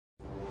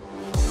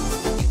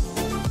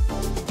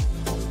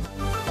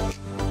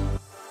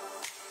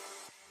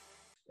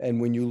And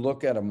when you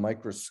look at a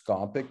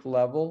microscopic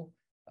level,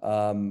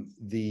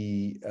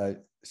 the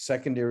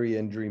secondary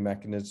injury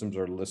mechanisms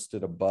are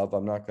listed above.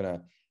 I'm not going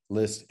to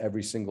list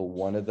every single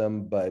one of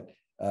them, but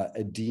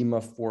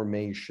edema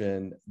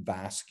formation,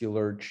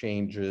 vascular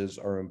changes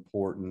are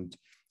important,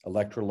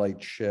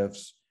 electrolyte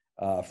shifts,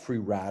 free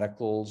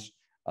radicals,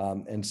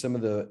 and some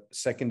of the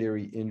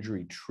secondary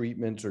injury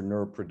treatments or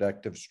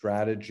neuroprotective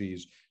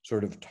strategies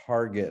sort of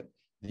target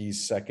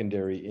these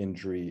secondary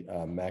injury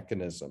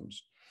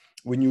mechanisms.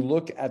 When you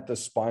look at the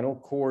spinal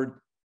cord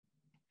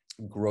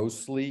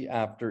grossly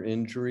after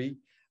injury,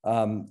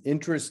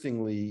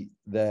 interestingly,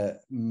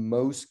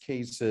 most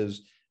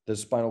cases, the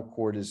spinal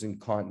cord is in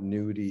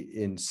continuity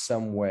in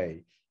some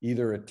way,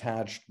 either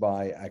attached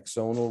by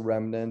axonal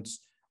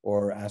remnants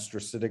or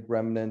astrocytic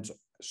remnants,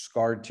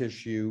 scar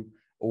tissue,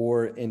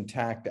 or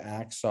intact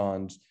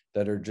axons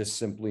that are just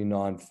simply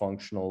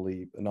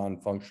non-functionally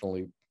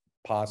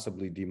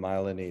possibly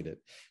demyelinated.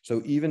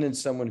 So even in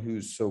someone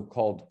who's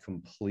so-called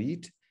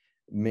complete,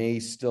 may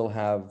still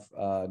have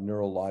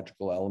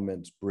neurological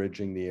elements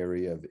bridging the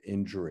area of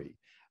injury.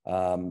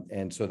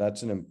 And so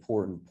that's an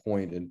important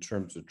point in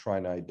terms of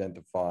trying to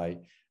identify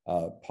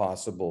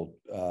possible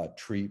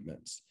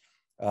treatments.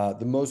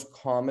 The most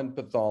common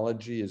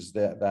pathology is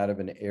that of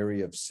an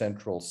area of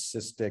central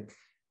cystic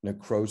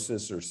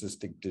necrosis or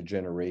cystic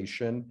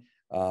degeneration.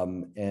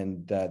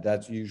 And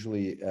that's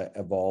usually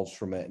evolves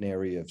from an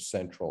area of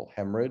central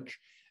hemorrhage.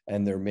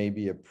 And there may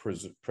be a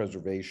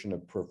preservation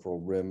of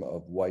peripheral rim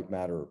of white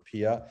matter or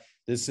pia.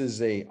 This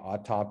is an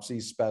autopsy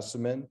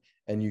specimen,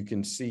 and you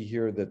can see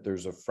here that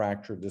there's a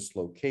fracture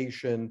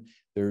dislocation.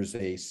 There's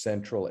a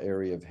central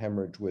area of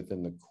hemorrhage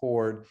within the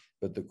cord,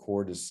 but the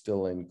cord is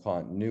still in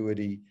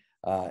continuity.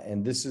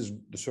 And this is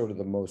sort of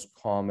the most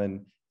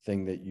common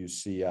thing that you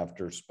see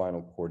after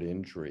spinal cord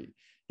injury.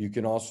 You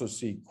can also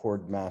see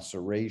cord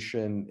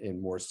maceration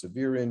in more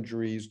severe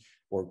injuries,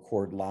 or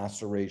cord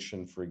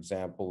laceration, for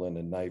example, in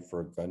a knife or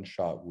a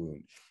gunshot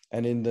wound.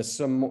 And in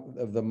some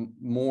of the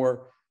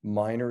more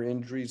minor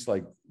injuries,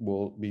 like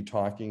we'll be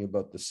talking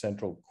about the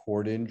central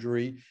cord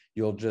injury,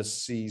 you'll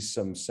just see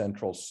some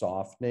central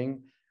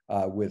softening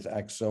with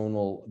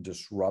axonal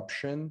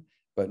disruption,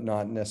 but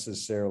not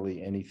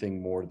necessarily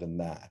anything more than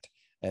that.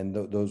 And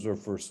those are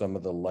for some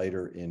of the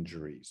lighter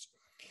injuries.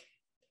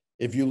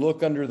 If you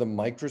look under the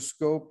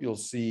microscope, you'll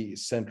see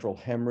central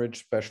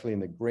hemorrhage, especially in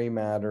the gray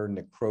matter,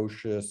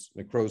 necrosis,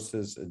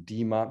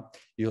 edema.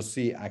 You'll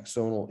see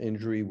axonal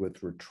injury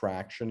with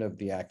retraction of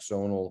the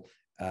axonal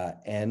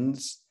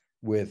ends.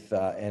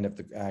 And if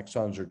the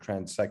axons are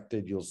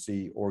transected, you'll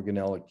see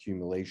organelle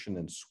accumulation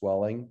and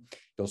swelling.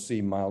 You'll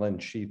see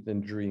myelin sheath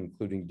injury,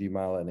 including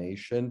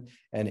demyelination,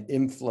 and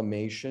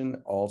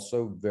inflammation,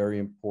 also very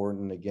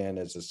important, again,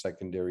 as a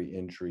secondary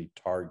injury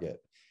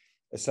target.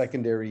 A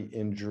secondary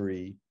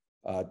injury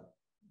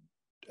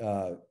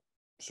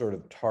sort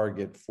of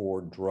target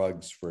for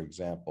drugs, for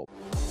example.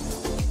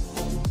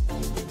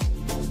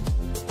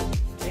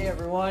 Hey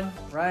everyone,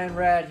 Ryan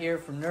Rad here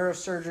from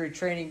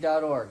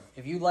Neurosurgerytraining.org.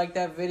 If you like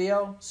that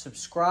video,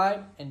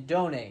 subscribe and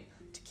donate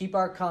to keep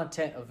our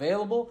content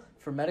available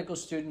for medical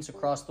students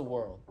across the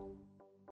world.